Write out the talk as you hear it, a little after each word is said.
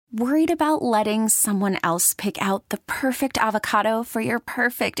Worried about letting someone else pick out the perfect avocado for your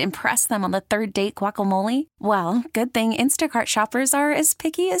perfect impress them on the third date guacamole? Well, good thing Instacart shoppers are as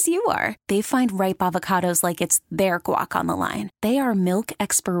picky as you are. They find ripe avocados like it's their guac on the line. They are milk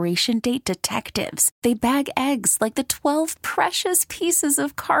expiration date detectives. They bag eggs like the 12 precious pieces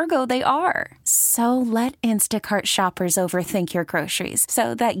of cargo they are. So let Instacart shoppers overthink your groceries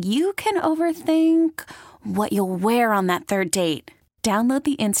so that you can overthink what you'll wear on that third date. Download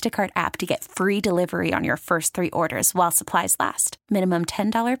the Instacart app to get free delivery on your first 3 orders while supplies last. Minimum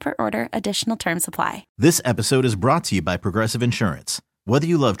 $10 per order. Additional terms apply. This episode is brought to you by Progressive Insurance. Whether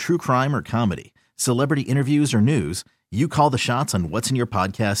you love true crime or comedy, celebrity interviews or news, you call the shots on what's in your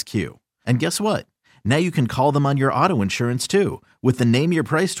podcast queue. And guess what? Now you can call them on your auto insurance too with the Name Your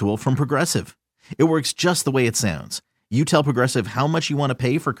Price tool from Progressive. It works just the way it sounds. You tell Progressive how much you want to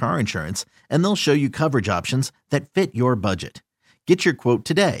pay for car insurance, and they'll show you coverage options that fit your budget. Get your quote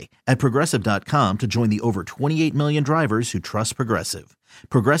today at Progressive.com to join the over 28 million drivers who trust Progressive.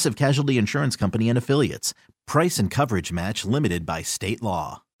 Progressive Casualty Insurance Company and Affiliates. Price and coverage match limited by state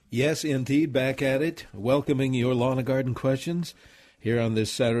law. Yes, indeed, back at it, welcoming your lawn and garden questions here on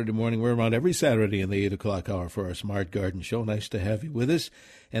this Saturday morning. We're on every Saturday in the 8 o'clock hour for our Smart Garden Show. Nice to have you with us.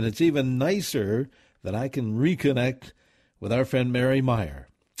 And it's even nicer that I can reconnect with our friend Mary Meyer,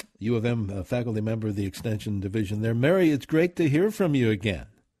 U of M faculty member of the Extension Division there. Mary, it's great to hear from you again.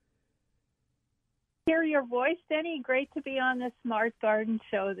 Hear your voice, Denny. Great to be on the Smart Garden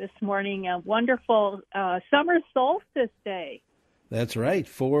Show this morning. A wonderful summer solstice day. That's right,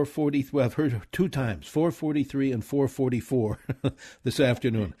 4:40. Well, I've heard 2 times, 4:43 and 4:44 this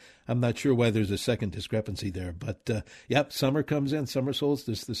afternoon. I'm not sure why there's a second discrepancy there, but yep, summer comes in, summer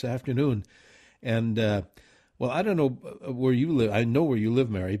solstice this afternoon. And well, I don't know where you live. I know where you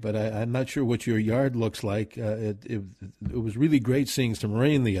live, Mary, but I'm not sure what your yard looks like. It was really great seeing some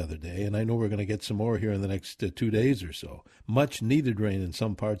rain the other day, and I know we're going to get some more here in the next 2 days or so. Much needed rain in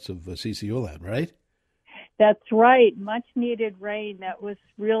some parts of CCO land, right? That's right. Much needed rain. That was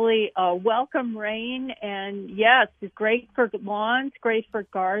really a welcome rain. And yes, it's great for lawns, great for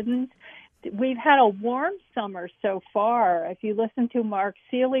gardens. We've had a warm summer so far. If you listen to Mark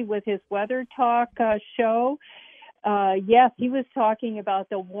Seeley with his Weather Talk show, yes, he was talking about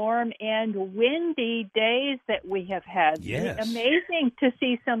the warm and windy days that we have had. Yes. It's amazing to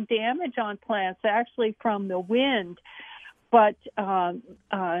see some damage on plants actually from the wind. But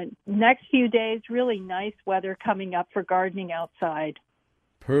next few days, really nice weather coming up for gardening outside.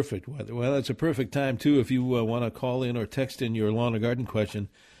 Perfect weather. Well, it's a perfect time, too, if you want to call in or text in your lawn or garden question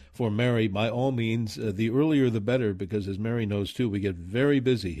for Mary. By all means, the earlier the better, because as Mary knows, too, we get very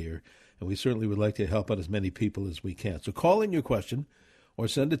busy here, and we certainly would like to help out as many people as we can. So call in your question or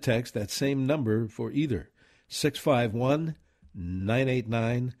send a text, that same number for either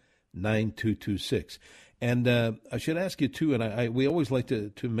 651-989-9226. And I should ask you, too, and we always like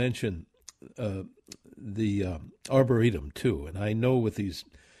to mention the Arboretum, too. And I know with these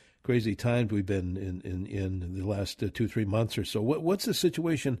crazy times we've been in the last 2-3 months or so, what's the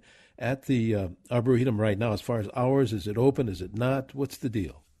situation at the Arboretum right now as far as hours? Is it open? Is it not? What's the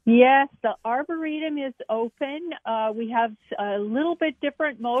deal? Yes, the Arboretum is open. We have a little bit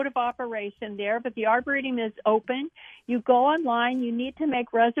different mode of operation there, but the Arboretum is open. You go online. You need to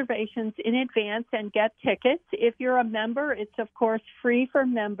make reservations in advance and get tickets. If you're a member, it's, of course, free for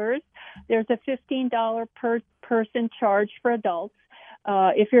members. There's a $15 per person charge for adults.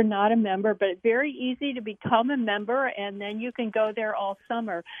 If you're not a member, but it's very easy to become a member, and then you can go there all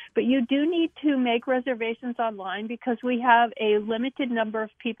summer. But you do need to make reservations online because we have a limited number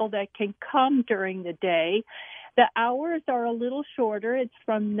of people that can come during the day. The hours are a little shorter. It's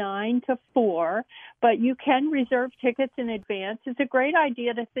from 9 to 4, but you can reserve tickets in advance. It's a great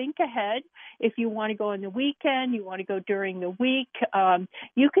idea to think ahead. If you want to go on the weekend, you want to go during the week,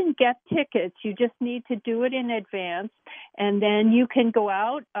 you can get tickets. You just need to do it in advance, and then you can go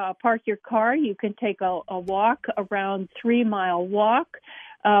out, park your car. You can take a walk, around 3-mile walk.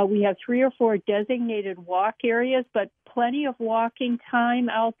 We have 3 or 4 designated walk areas, but plenty of walking time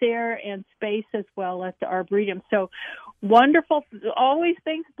out there and space as well at the Arboretum. So wonderful, always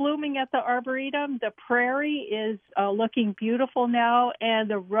things blooming at the Arboretum. The prairie is looking beautiful now, and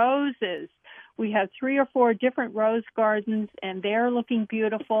the roses. We have 3 or 4 different rose gardens, and they're looking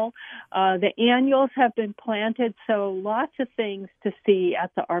beautiful. The annuals have been planted, so lots of things to see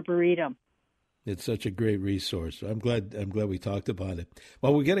at the Arboretum. It's such a great resource. I'm glad we talked about it.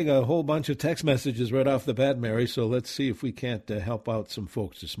 Well, we're getting a whole bunch of text messages right off the bat, Mary, so let's see if we can't help out some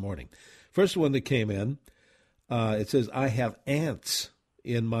folks this morning. First one that came in, it says, I have ants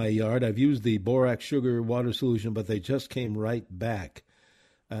in my yard. I've used the borax sugar water solution, but they just came right back.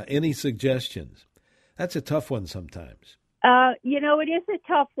 Any suggestions? That's a tough one sometimes. It is a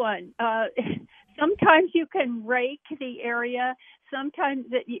tough one. Sometimes you can rake the area. Sometimes,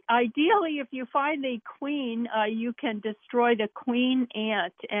 ideally, if you find the queen, you can destroy the queen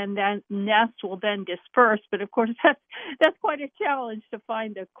ant, and that nest will then disperse. But of course, that's quite a challenge to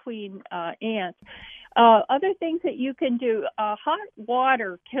find the queen ant. Other things that you can do, hot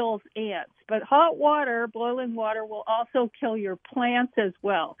water kills ants, but hot water, boiling water, will also kill your plants as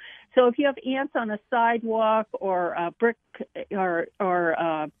well. So if you have ants on a sidewalk or a brick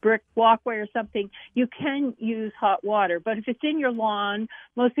brick walkway or something, you can use hot water. But if it's in your lawn,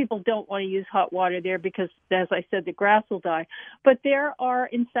 most people don't want to use hot water there because, as I said, the grass will die. But there are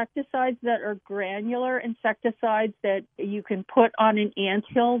insecticides that are granular insecticides that you can put on an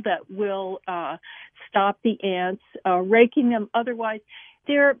anthill that will stop the ants, raking them. Otherwise,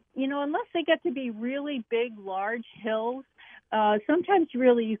 unless they get to be really big, large hills, sometimes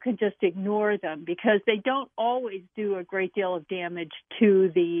really you can just ignore them because they don't always do a great deal of damage to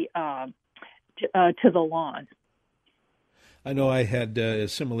the lawn. I know I had a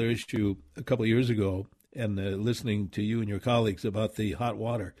similar issue a couple of years ago, and listening to you and your colleagues about the hot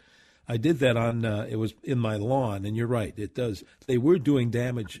water. I did that it was in my lawn, and you're right, it does. They were doing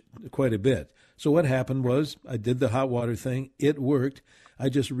damage quite a bit. So what happened was I did the hot water thing. It worked. I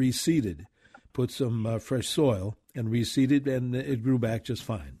just reseeded, put some fresh soil, and reseeded, and it grew back just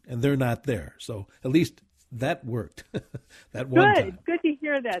fine. And they're not there. So at least that worked that one time. Good to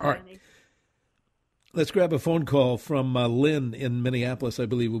hear that, All Danny. Right. Let's grab a phone call from Lynn in Minneapolis, I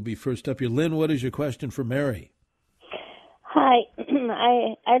believe, will be first up here. Lynn, what is your question for Mary? Hi.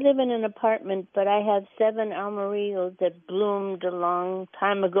 I live in an apartment, but I have 7 armorillos that bloomed a long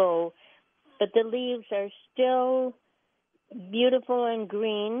time ago, but the leaves are still beautiful and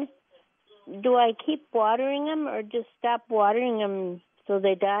green. Do I keep watering them or just stop watering them so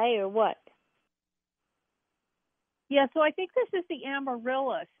they die, or what? Yeah, so I think this is the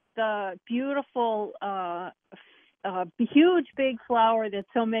amaryllis, the beautiful, huge big flower that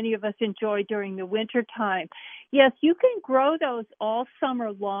so many of us enjoy during the winter time. Yes, you can grow those all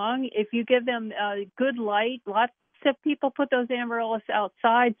summer long if you give them good light. Lots of people put those amaryllis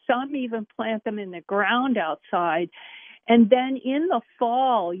outside. Some even plant them in the ground outside. And then in the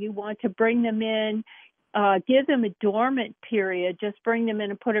fall, you want to bring them in, give them a dormant period, just bring them in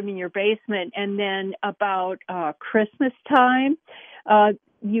and put them in your basement. And then about Christmas time,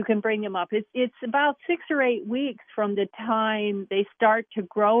 you can bring them up. It's about 6 or 8 weeks from the time they start to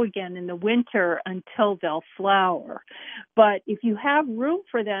grow again in the winter until they'll flower. But if you have room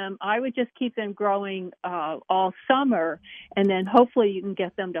for them, I would just keep them growing all summer, and then hopefully you can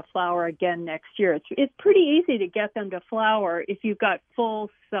get them to flower again next year. It's pretty easy to get them to flower if you've got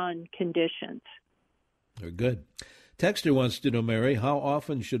full sun conditions. Very good. Texter wants to know, Mary, how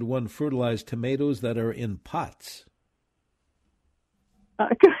often should one fertilize tomatoes that are in pots?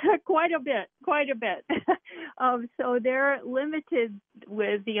 Quite a bit. So they're limited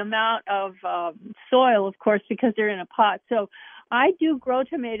with the amount of soil, of course, because they're in a pot. So I do grow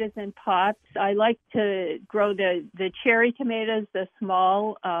tomatoes in pots. I like to grow the cherry tomatoes, the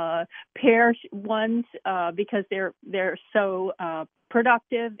small pear ones, because they're so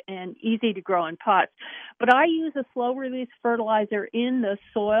productive and easy to grow in pots. But I use a slow-release fertilizer in the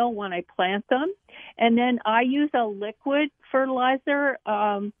soil when I plant them, and then I use a liquid fertilizer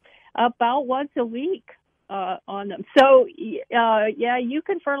about once a week on them. So, yeah, you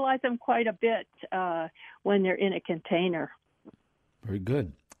can fertilize them quite a bit when they're in a container. Very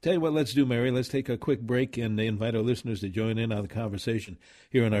good. Tell you what, let's do, Mary. Let's take a quick break and invite our listeners to join in on the conversation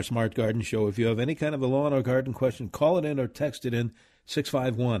here on our Smart Garden Show. If you have any kind of a lawn or garden question, call it in or text it in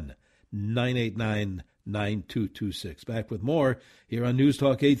 651-989-9226. Back with more here on News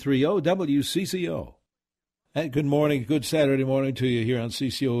Talk 830 WCCO. Hey, good morning. Good Saturday morning to you here on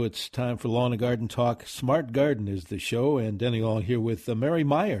CCO. It's time for Lawn and Garden Talk. Smart Garden is the show, and Denny Long here with Mary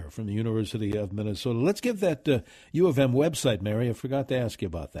Meyer from the University of Minnesota. Let's give that U of M website, Mary. I forgot to ask you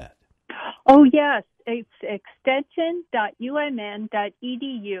about that. Oh, yes. It's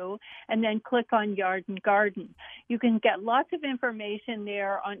extension.umn.edu, and then click on Yard and Garden. You can get lots of information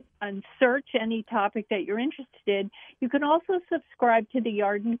there on search any topic that you're interested in. You can also subscribe to the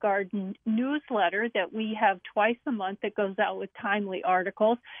Yard and Garden newsletter that we have twice a month that goes out with timely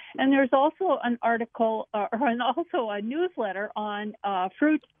articles. And there's also an article and also a newsletter on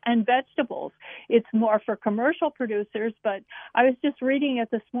fruit and vegetables. It's more for commercial producers, but I was just reading it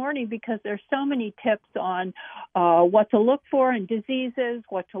this morning because there's so many tips on what to look for in diseases,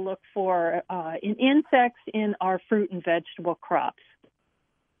 what to look for in insects in our fruit and vegetable crops.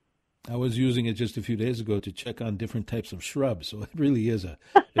 I was using it just a few days ago to check on different types of shrubs, so it really is a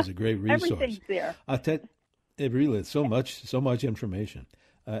great resource. Everything's there. It really is so much information.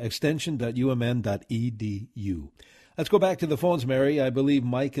 Extension.umn.edu. Let's go back to the phones, Mary. I believe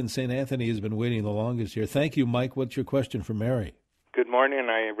Mike in St. Anthony has been waiting the longest here. Thank you, Mike. What's your question for Mary? Good morning.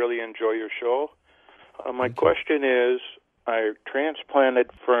 I really enjoy your show. My question is, I transplanted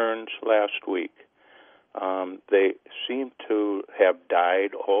ferns last week. They seem to have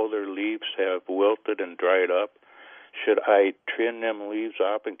died. All their leaves have wilted and dried up. Should I trim them leaves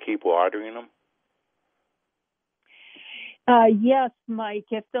up and keep watering them? Yes, Mike.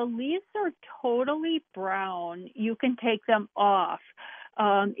 If the leaves are totally brown, you can take them off.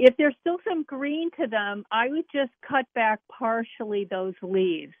 If there's still some green to them, I would just cut back partially those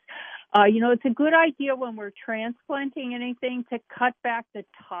leaves. It's a good idea when we're transplanting anything to cut back the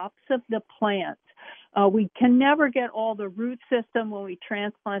tops of the plants. We can never get all the root system when we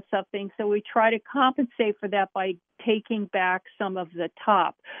transplant something, so we try to compensate for that by taking back some of the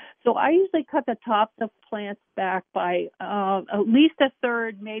top. So I usually cut the tops of plants back by at least a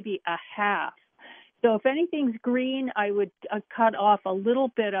third, maybe a half. So if anything's green, I would cut off a little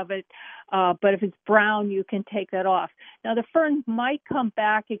bit of it, but if it's brown, you can take that off. Now, the ferns might come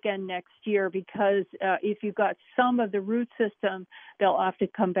back again next year because if you've got some of the root system, they'll have to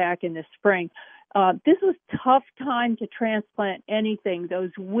come back in the spring. This was a tough time to transplant anything. Those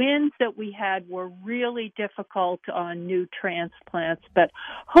winds that we had were really difficult on new transplants, but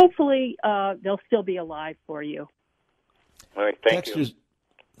hopefully they'll still be alive for you. All right, thank you.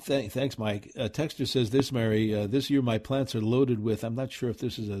 Thanks, Mike. Texter says this, Mary, this year my plants are loaded with, I'm not sure if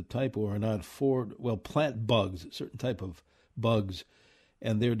this is a typo or not, plant bugs, a certain type of bugs,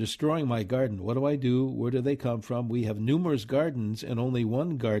 and they're destroying my garden. What do I do? Where do they come from? We have numerous gardens, and only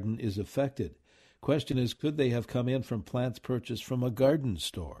one garden is affected. Question is, could they have come in from plants purchased from a garden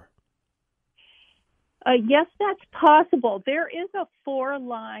store? Yes, that's possible. There is a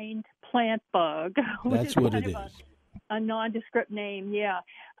four-lined plant bug. That's what it is. A nondescript name, yeah.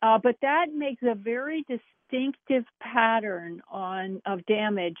 But that makes a very distinctive pattern of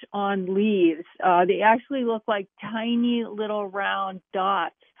damage on leaves. They actually look like tiny little round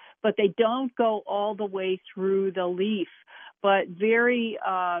dots, but they don't go all the way through the leaf, but very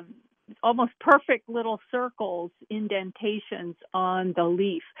almost perfect little circles, indentations on the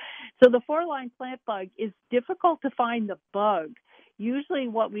leaf. So the four-line plant bug is difficult to find the bug. Usually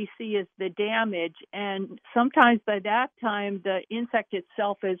what we see is the damage, and sometimes by that time the insect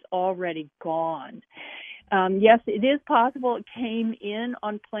itself is already gone. Yes, it is possible it came in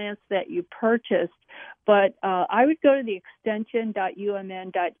on plants that you purchased, but I would go to the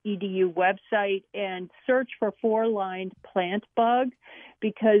extension.umn.edu website and search for four-lined plant bug,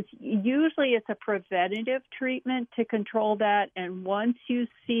 because usually it's a preventative treatment to control that, and once you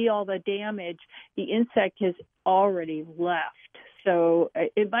see all the damage, the insect has already left. So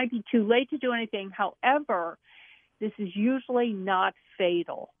it might be too late to do anything. However, this is usually not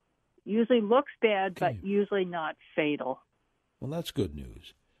fatal. Usually looks bad, but usually not fatal. Well, that's good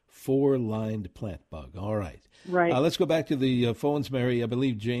news. Four-lined plant bug. All right. Right. Let's go back to the phones, Mary. I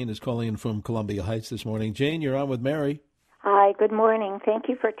believe Jane is calling in from Columbia Heights this morning. Jane, you're on with Mary. Hi, good morning. Thank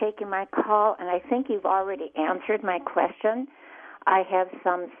you for taking my call, and I think you've already answered my question. I have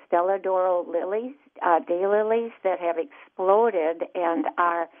some Stelladoro lilies, daylilies, that have exploded and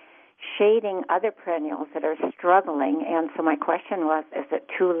are shading other perennials that are struggling. And so my question was, is it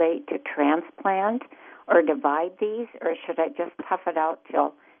too late to transplant or divide these, or should I just tough it out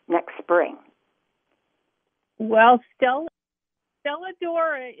till next spring? Well,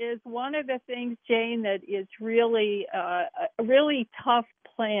 Stelladora is one of the things, Jane, that is really a really tough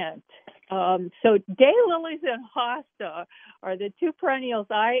plant. So daylilies and hosta are the two perennials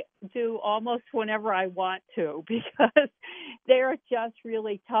I do almost whenever I want to, because they're just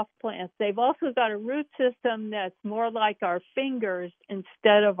really tough plants. They've also got a root system that's more like our fingers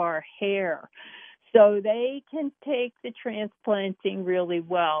instead of our hair. So they can take the transplanting really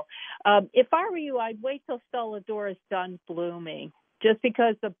well. If I were you, I'd wait till Stelladora is done blooming, just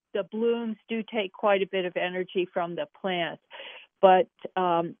because the blooms do take quite a bit of energy from the plant. But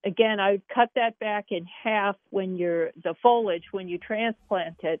again, I would cut that back in half when the foliage when you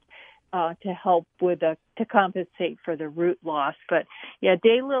transplant it to help to compensate for the root loss. But yeah,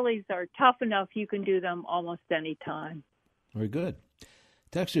 daylilies are tough enough; you can do them almost any time. Very good.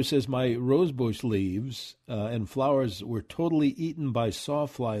 Texter says my rosebush leaves and flowers were totally eaten by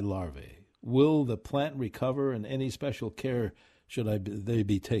sawfly larvae. Will the plant recover, and any special care should they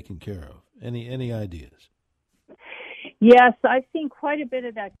be taken care of? Any ideas? Yes, I've seen quite a bit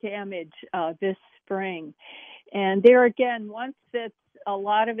of that damage this spring. And there again, once it's a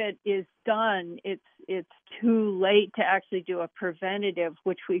lot of it is done, it's too late to actually do a preventative,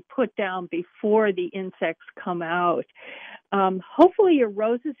 which we put down before the insects come out. Hopefully your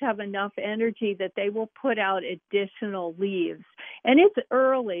roses have enough energy that they will put out additional leaves. And it's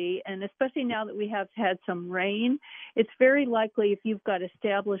early, and especially now that we have had some rain, it's very likely if you've got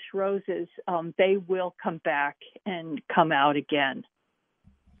established roses, they will come back and come out again.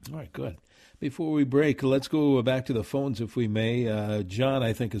 All right, good. Before we break, let's go back to the phones if we may. John,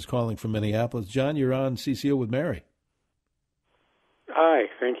 I think, is calling from Minneapolis. John, you're on CCO with Mary. Hi,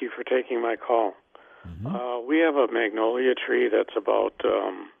 thank you for taking my call. Mm-hmm. We have a magnolia tree that's about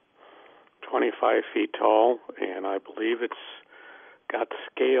 25 feet tall, and I believe it's got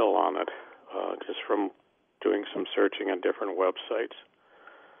scale on it, just from doing some searching on different websites.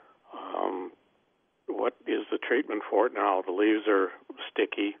 What is the treatment for it now? The leaves are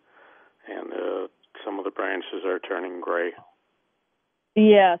sticky, and some of the branches are turning gray.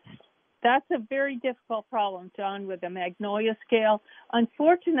 Yes, that's a very difficult problem, John, with the magnolia scale.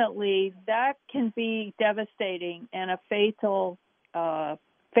 Unfortunately, that can be devastating and a fatal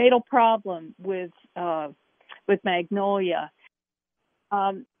problem with magnolia.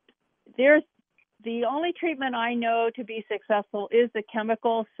 There's the only treatment I know to be successful is the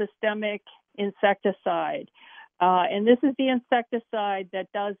chemical systemic insecticide. And this is the insecticide that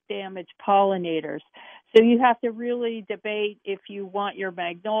does damage pollinators. So you have to really debate if you want your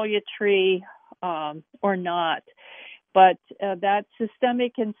magnolia tree or not. But that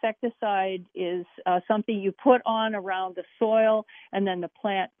systemic insecticide is something you put on around the soil, and then the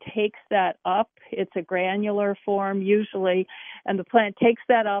plant takes that up. It's a granular form usually, and the plant takes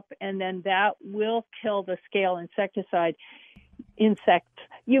that up, and then that will kill the scale insect.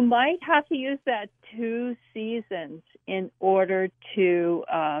 You might have to use that 2 seasons in order to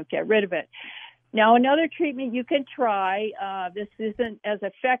get rid of it. Now, another treatment you can try, this isn't as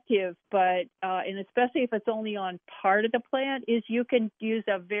effective, but and especially if it's only on part of the plant, is you can use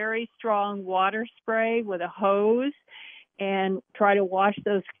a very strong water spray with a hose and try to wash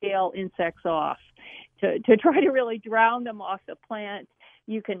those scale insects off. To try to really drown them off the plant,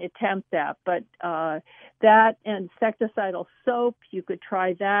 you can attempt that. But that and insecticidal soap, you could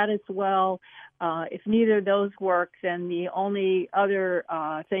try that as well. If neither of those work, then the only other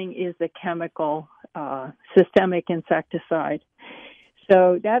thing is the chemical systemic insecticide.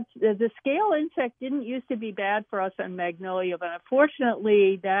 So that's the scale insect didn't used to be bad for us on magnolia, but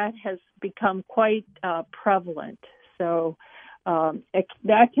unfortunately that has become quite prevalent. So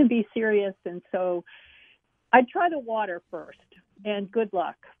that can be serious, and so I'd try the water first, and good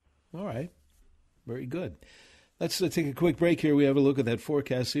luck. All right. Very good. Let's take a quick break here. We have a look at that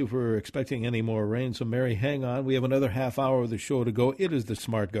forecast, see if we're expecting any more rain. So, Mary, hang on. We have another half hour of the show to go. It is the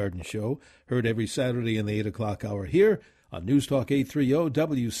Smart Garden Show, heard every Saturday in the 8 o'clock hour here on News Talk 830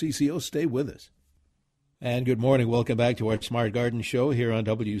 WCCO. Stay with us. And good morning. Welcome back to our Smart Garden Show here on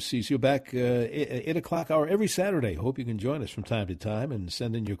WCCO. Back 8 o'clock hour every Saturday. Hope you can join us from time to time and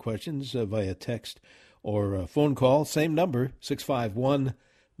send in your questions via text or phone call. Same number,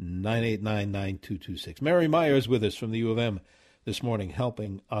 651-989-9226. Mary Myers with us from the U of M this morning,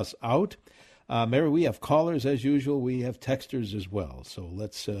 helping us out. Mary, we have callers as usual. We have texters as well. So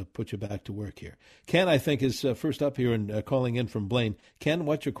let's put you back to work here. Ken, I think, is first up here and calling in from Blaine. Ken,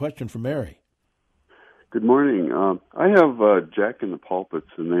 what's your question for Mary? Good morning. I have Jack in the pulpits,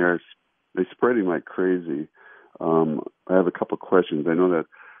 and they're spreading like crazy. I have a couple questions. I know that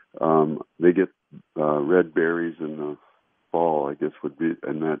they get red berries in the fall, I guess would be,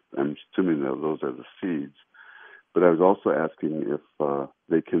 and that I'm assuming that those are the seeds. But I was also asking if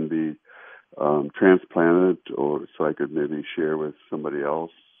they can be transplanted, or so I could maybe share with somebody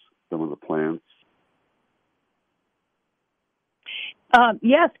else some of the plants.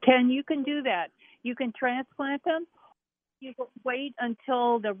 Yes, Ken, you can do that. You can transplant them. You wait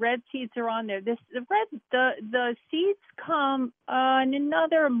until the red seeds are on there. The seeds come in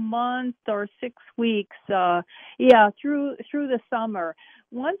another month or 6 weeks. Through the summer.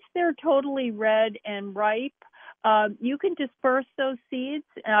 Once they're totally red and ripe, you can disperse those seeds.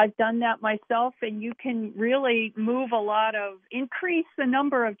 And I've done that myself, and you can really increase the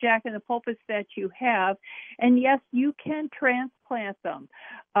number of Jack in the pulpits that you have. And yes, you can transplant them.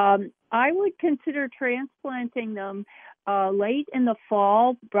 I would consider transplanting them late in the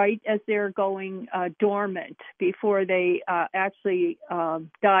fall, right as they're going dormant, before they actually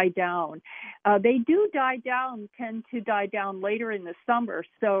die down. They do tend to die down later in the summer,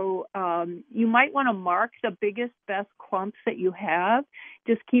 so you might want to mark the biggest, best clumps that you have.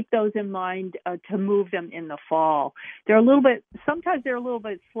 Just keep those in mind to move them in the fall. Sometimes they're a little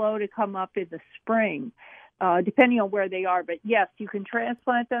bit slow to come up in the spring. depending on where they are. But yes, you can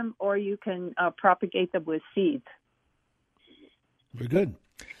transplant them or you can propagate them with seeds. Very good.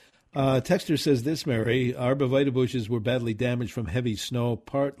 Texter says this, Mary, arborvitae bushes were badly damaged from heavy snow,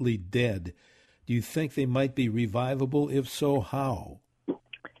 partly dead. Do you think they might be revivable? If so, how?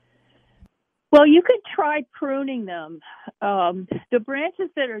 Well, you could try pruning them. The branches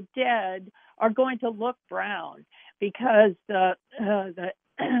that are dead are going to look brown because the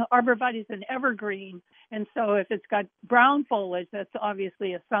arborvitae is an evergreen, and so if it's got brown foliage, that's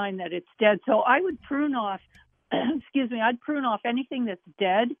obviously a sign that it's dead. So I would prune off, I'd prune off anything that's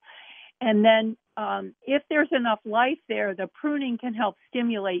dead, and then if there's enough life there, the pruning can help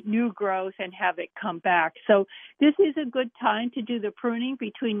stimulate new growth and have it come back. So this is a good time to do the pruning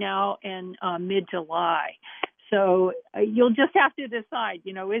between now and mid-July. So you'll just have to decide,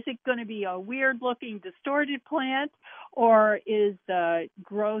 is it going to be a weird-looking, distorted plant, or is the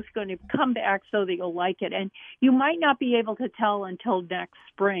growth going to come back so that you'll like it? And you might not be able to tell until next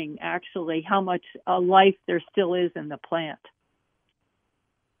spring, actually, how much life there still is in the plant.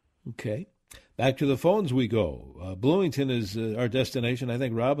 Okay. Back to the phones we go. Bloomington is our destination. I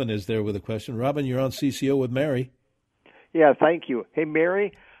think Robin is there with a question. Robin, you're on CCO with Mary. Yeah, thank you. Hey,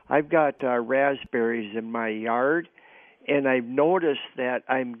 Mary, I've got raspberries in my yard, and I've noticed that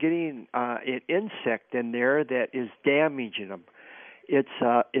I'm getting an insect in there that is damaging them.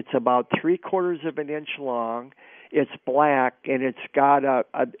 It's about 3/4 of an inch long. It's black, and it's got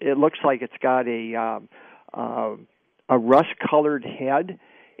it looks like it's got a rust-colored head,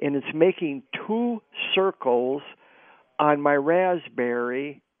 and it's making 2 circles on my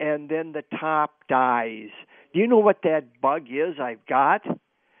raspberry, and then the top dies. Do you know what that bug is I've got?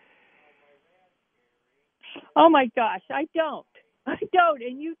 Oh, my gosh, I don't.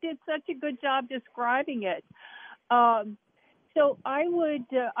 And you did such a good job describing it. So I would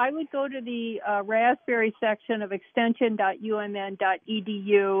go to the raspberry section of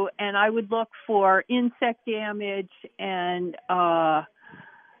extension.umn.edu, and I would look for insect damage and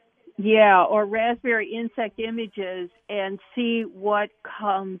or raspberry insect images and see what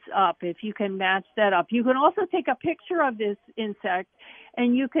comes up, if you can match that up. You can also take a picture of this insect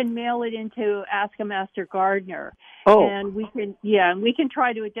and you can mail it into Ask a Master Gardener. Oh. And we can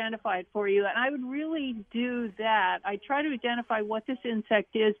try to identify it for you. And I would really do that. I try to identify what this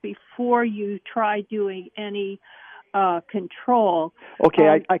insect is before you try doing any control.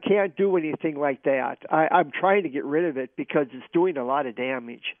 Okay, I can't do anything like that. I'm trying to get rid of it because it's doing a lot of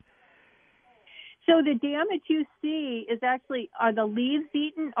damage. So the damage you see is actually, are the leaves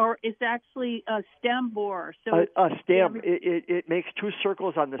eaten, or is actually a stem borer? So a stem. It makes 2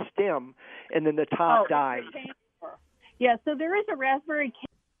 circles on the stem, and then the top dies. Yeah, so there is a raspberry cane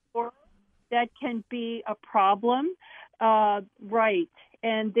borer that can be a problem, right?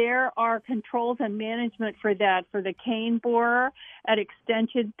 And there are controls and management for that, for the cane borer at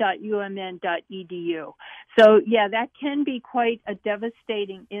extension.umn.edu. So, yeah, that can be quite a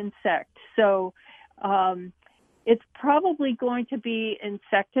devastating insect. So it's probably going to be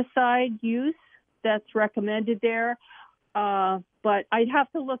insecticide use that's recommended there. But I'd have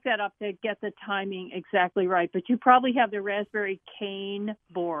to look that up to get the timing exactly right. But you probably have the raspberry cane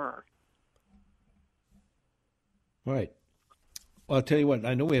borer. Right. Well, I'll tell you what,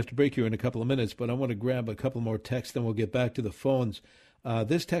 I know we have to break here in a couple of minutes, but I want to grab a couple more texts, then we'll get back to the phones.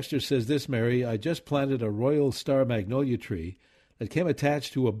 This texter says this, Mary, I just planted a Royal Star Magnolia tree that came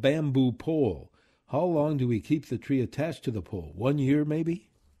attached to a bamboo pole. How long do we keep the tree attached to the pole? 1 year, maybe?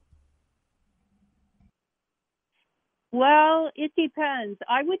 Well, it depends.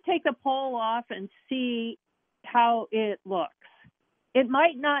 I would take the pole off and see how it looks. It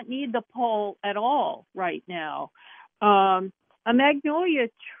might not need the pole at all right now. A magnolia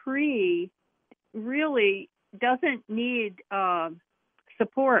tree really doesn't need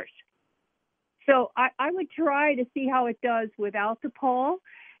support. So I would try to see how it does without the pole.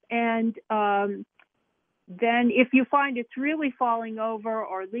 And then if you find it's really falling over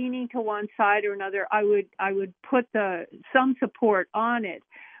or leaning to one side or another, I would put some support on it.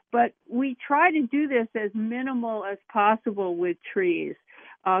 But we try to do this as minimal as possible with trees.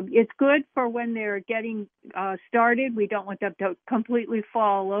 It's good for when they're getting started. We don't want them to completely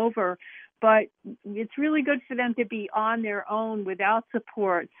fall over, but it's really good for them to be on their own without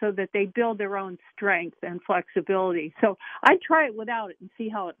support so that they build their own strength and flexibility. So I try it without it and see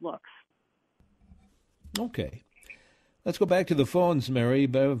how it looks. Okay. Let's go back to the phones, Mary.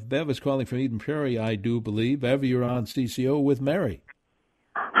 Bev is calling from Eden Prairie, I do believe. Bev, you're on CCO with Mary.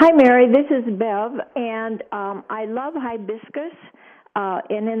 Hi, Mary. This is Bev, and I love hibiscus.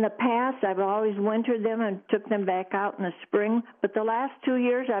 And in the past, I've always wintered them and took them back out in the spring. But the last 2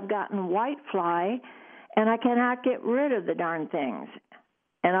 years, I've gotten whitefly, and I cannot get rid of the darn things.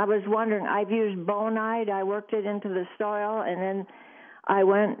 And I was wondering, I've used Bonide, I worked it into the soil, and then I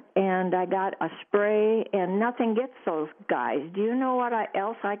went and I got a spray, and nothing gets those guys. Do you know what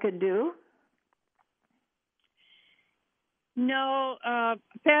else I could do? No,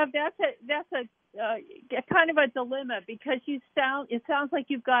 Bev, that's a kind of a dilemma, because it sounds like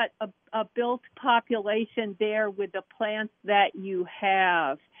you've got a built population there with the plants that you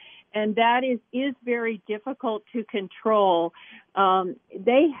have, and that is very difficult to control.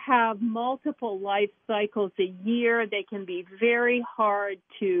 They have multiple life cycles a year. They can be very hard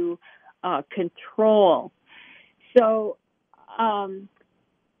to control. So,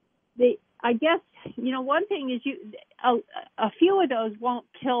 I guess, one thing is a few of those won't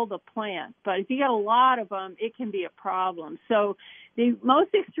kill the plant, but if you get a lot of them, it can be a problem. So the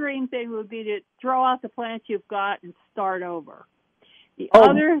most extreme thing would be to throw out the plants you've got and start over.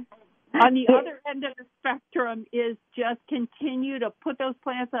 On the other end of the spectrum is just continue to put those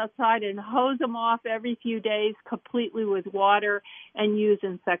plants outside and hose them off every few days completely with water and use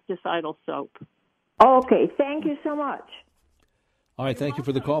insecticidal soap. Okay, thank you so much. All right, thank you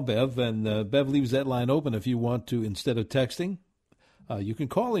for the call, Bev. And Bev leaves that line open if you want to, instead of texting. You can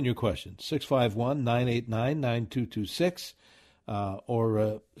call in your questions, 651-989-9226,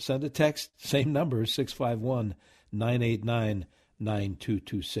 or send a text, same number,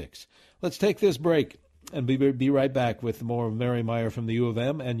 651-989-9226. Let's take this break and be right back with more of Mary Meyer from the U of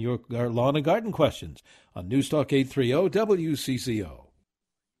M and your lawn and garden questions on Newstalk 830 WCCO.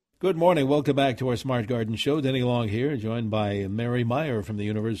 Good morning. Welcome back to our Smart Garden Show. Denny Long here, joined by Mary Meyer from the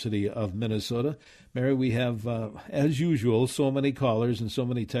University of Minnesota. Mary, we have, as usual, so many callers and so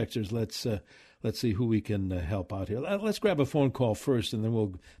many texters. Let's see who we can help out here. Let's grab a phone call first, and then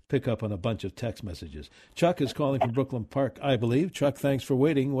we'll pick up on a bunch of text messages. Chuck is calling from Brooklyn Park, I believe. Chuck, thanks for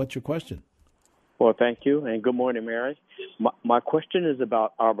waiting. What's your question? Well, thank you, and good morning, Mary. My question is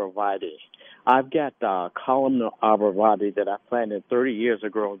about arborvitae. I've got columnar arborvitae that I planted 30 years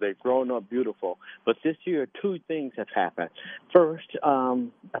ago. They've grown up beautiful. But this year, two things have happened. First,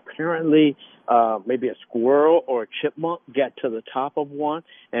 apparently maybe a squirrel or a chipmunk got to the top of one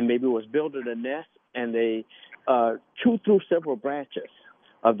and maybe was building a nest, and they chewed through several branches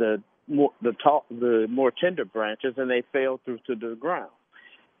of the more tender branches, and they fell through to the ground.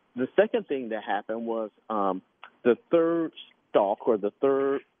 The second thing that happened was the third stalk or the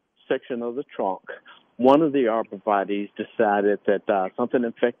third section of the trunk, one of the arborvitaes decided that something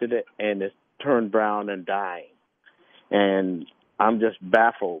infected it, and it turned brown and dying. And I'm just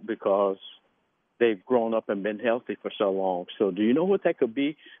baffled because they've grown up and been healthy for so long. So do you know what that could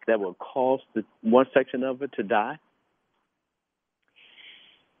be that would cause the one section of it to die?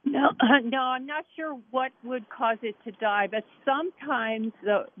 No, I'm not sure what would cause it to die, but sometimes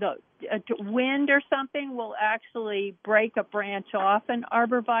the wind or something will actually break a branch off an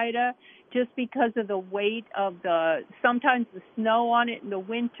arborvitae just because of the weight of sometimes the snow on it in the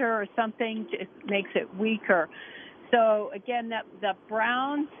winter or something just makes it weaker. So again, the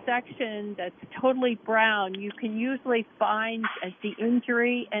brown section that's totally brown, you can usually find the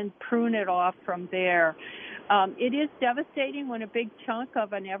injury and prune it off from there. It is devastating when a big chunk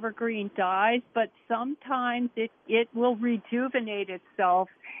of an evergreen dies, but sometimes it will rejuvenate itself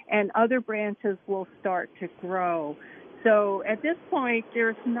and other branches will start to grow. So at this point,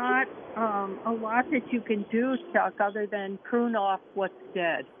 there's not a lot that you can do, Chuck, other than prune off what's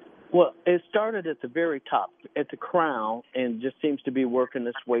dead. Well, it started at the very top, at the crown, and just seems to be working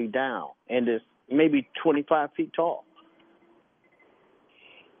its way down, and it's maybe 25 feet tall.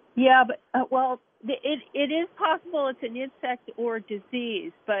 Yeah, but, it is possible it's an insect or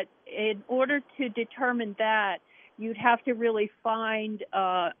disease, but in order to determine that, you'd have to really find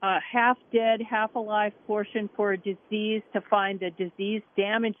a half-dead, half-alive portion for a disease to find the disease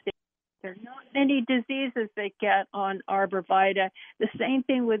damage. There are not many diseases that get on arborvitae. The same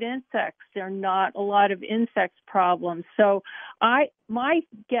thing with insects. There are not a lot of insects problems. So my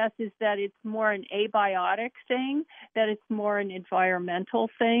guess is that it's more an abiotic thing, that it's more an environmental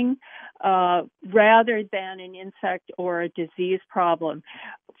thing, rather than an insect or a disease problem.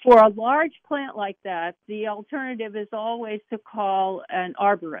 For a large plant like that, the alternative is always to call an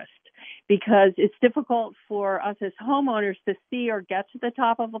arborist, because it's difficult for us as homeowners to see or get to the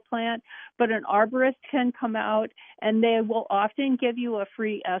top of a plant, but an arborist can come out and they will often give you a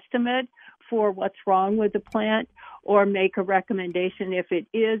free estimate for what's wrong with the plant or make a recommendation if it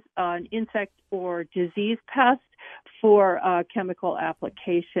is an insect or disease pest for chemical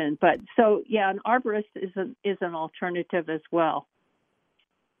application. But so, yeah, an arborist is an alternative as well.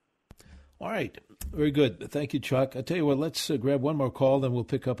 All right. Very good. Thank you, Chuck. I tell you what, let's grab one more call, then we'll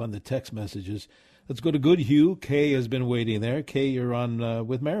pick up on the text messages. Let's go to Good Hugh. Kay has been waiting there. Kay, you're on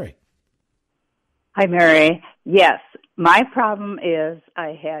with Mary. Hi, Mary. Yes, my problem is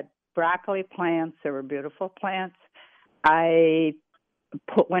I had broccoli plants. They were beautiful plants.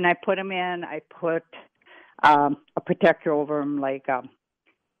 When I put them in, I put a protector over them, like a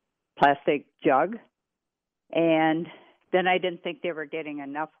plastic jug, and then I didn't think they were getting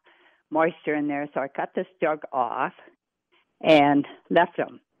enough moisture in there, so I cut this jug off and left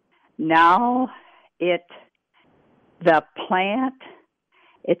them. Now the plant,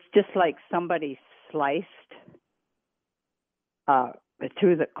 it's just like somebody sliced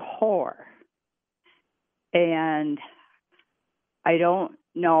through the core, and I don't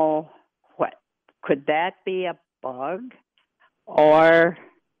know what could that be, a bug, or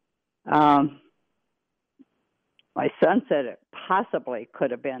my son said it possibly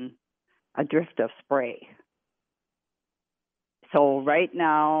could have been a drift of spray. So right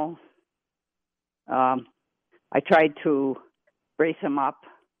now, I tried to brace him up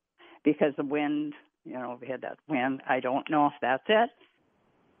because the wind, we had that wind. I don't know if that's it.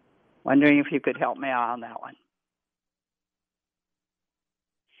 Wondering if you could help me out on that one.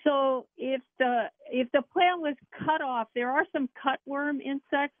 So if the plant was cut off, there are some cutworm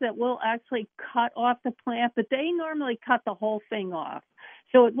insects that will actually cut off the plant, but they normally cut the whole thing off.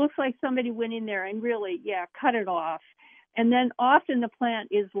 So it looks like somebody went in there and really, cut it off. And then often the plant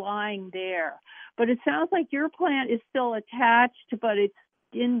is lying there. But it sounds like your plant is still attached, but it's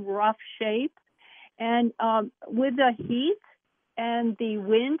in rough shape. And with the heat and the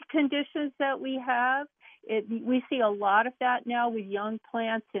wind conditions that we have, we see a lot of that now with young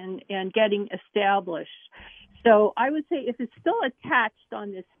plants and getting established. So I would say if it's still attached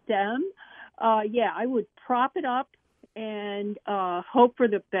on the stem, I would prop it up and hope for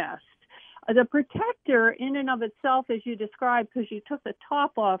the best. The protector in and of itself, as you described, because you took the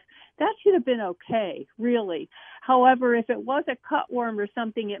top off, that should have been okay, really. However, if it was a cutworm or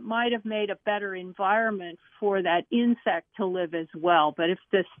something, it might have made a better environment for that insect to live as well. But if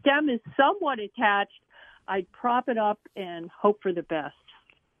the stem is somewhat attached, I'd prop it up and hope for the best.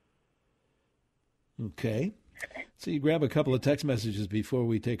 Okay. So you grab a couple of text messages before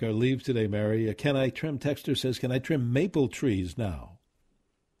we take our leave today, Mary. Can I trim? Texter says, can I trim maple trees now?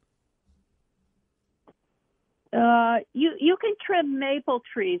 You can trim maple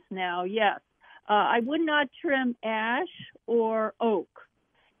trees now, yes. I would not trim ash or oak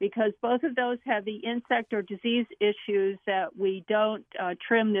because both of those have the insect or disease issues that we don't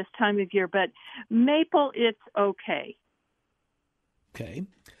trim this time of year. But maple, it's okay. Okay.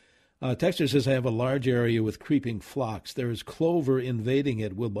 Texter says, I have a large area with creeping phlox. There is clover invading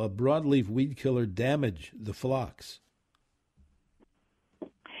it. Will a broadleaf weed killer damage the phlox?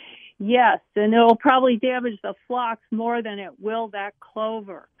 Yes, and it'll probably damage the phlox more than it will that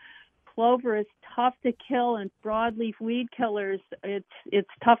clover. Clover is tough to kill, and broadleaf weed killers, it's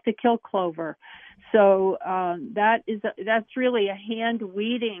tough to kill clover. So that's really a hand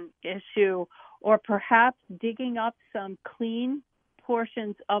weeding issue, or perhaps digging up some clean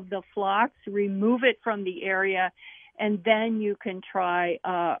portions of the phlox, remove it from the area, and then you can try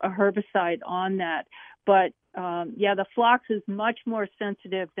a herbicide on that. But the phlox is much more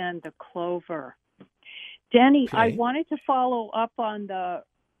sensitive than the clover. Denny, okay. I wanted to follow up on the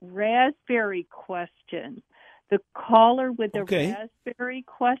raspberry question. The caller with the raspberry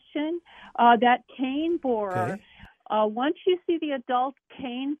question, that cane borer. Okay. Once you see the adult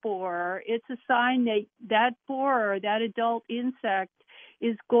cane borer, it's a sign that borer, that adult insect,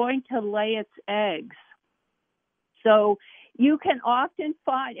 is going to lay its eggs. So you can often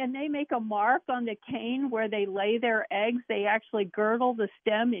find, and they make a mark on the cane where they lay their eggs. They actually girdle the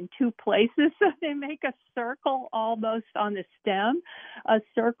stem in two places. So they make a circle almost on the stem, a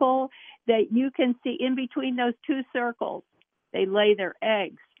circle that you can see in between those two circles. They lay their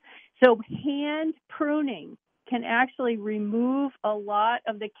eggs. So hand pruning can actually remove a lot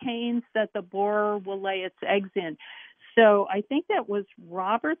of the canes that the borer will lay its eggs in. So I think that was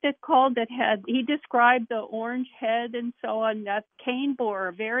Robert that called he described the orange head and so on. That cane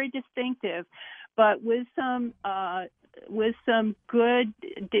borer, very distinctive, but with some good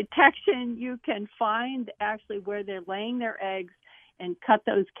detection, you can find actually where they're laying their eggs and cut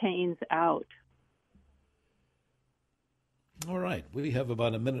those canes out. All right. We have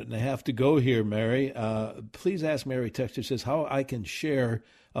about a minute and a half to go here, Mary. Please ask Mary. Texter says how I can share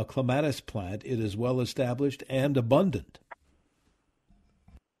a clematis plant. It is well established and abundant.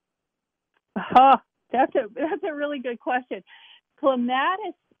 That's a really good question.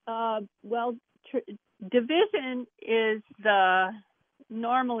 Clematis, division is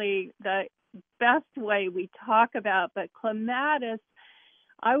normally the best way we talk about, but clematis,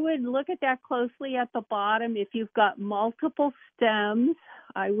 I would look at that closely at the bottom. If you've got multiple stems,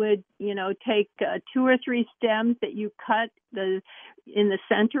 I would, take 2 or 3 stems that you cut in the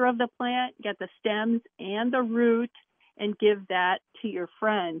center of the plant, get the stems and the root, and give that to your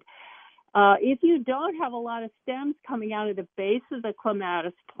friend. If you don't have a lot of stems coming out of the base of the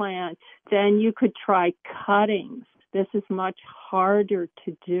clematis plant, then you could try cuttings. This is much harder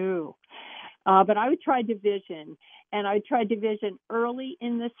to do. But I would try division, and I would try division early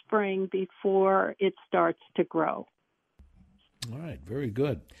in the spring before it starts to grow. All right, very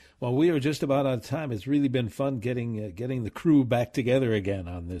good. Well, we are just about out of time. It's really been fun getting the crew back together again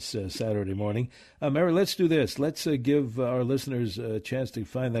on this Saturday morning. Mary, let's do this. Let's give our listeners a chance to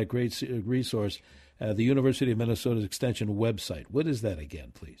find that great resource, the University of Minnesota's Extension website. What is that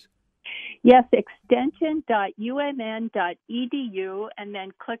again, please? Yes, extension.umn.edu, and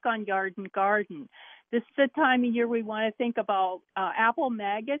then click on Yard and Garden. This is the time of year we want to think about apple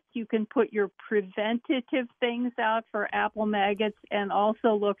maggots. You can put your preventative things out for apple maggots, and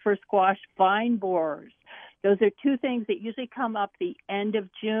also look for squash vine borers. Those are 2 things that usually come up the end of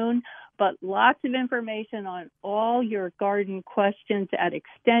June, but lots of information on all your garden questions at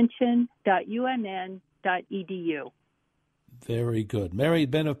extension.umn.edu. Very good. Mary,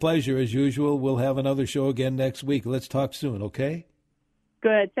 it's been a pleasure as usual. We'll have another show again next week. Let's talk soon, okay?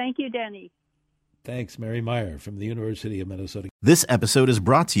 Good. Thank you, Denny. Thanks, Mary Meyer from the University of Minnesota. This episode is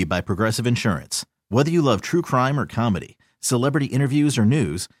brought to you by Progressive Insurance. Whether you love true crime or comedy, celebrity interviews or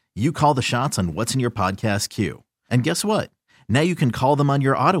news, you call the shots on what's in your podcast queue. And guess what? Now you can call them on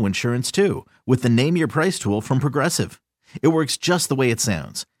your auto insurance too with the Name Your Price tool from Progressive. It works just the way it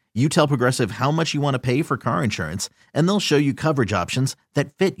sounds. You tell Progressive how much you want to pay for car insurance, and they'll show you coverage options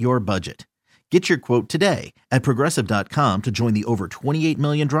that fit your budget. Get your quote today at Progressive.com to join the over 28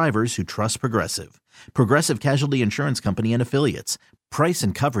 million drivers who trust Progressive. Progressive Casualty Insurance Company and Affiliates. Price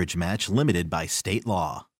and coverage match limited by state law.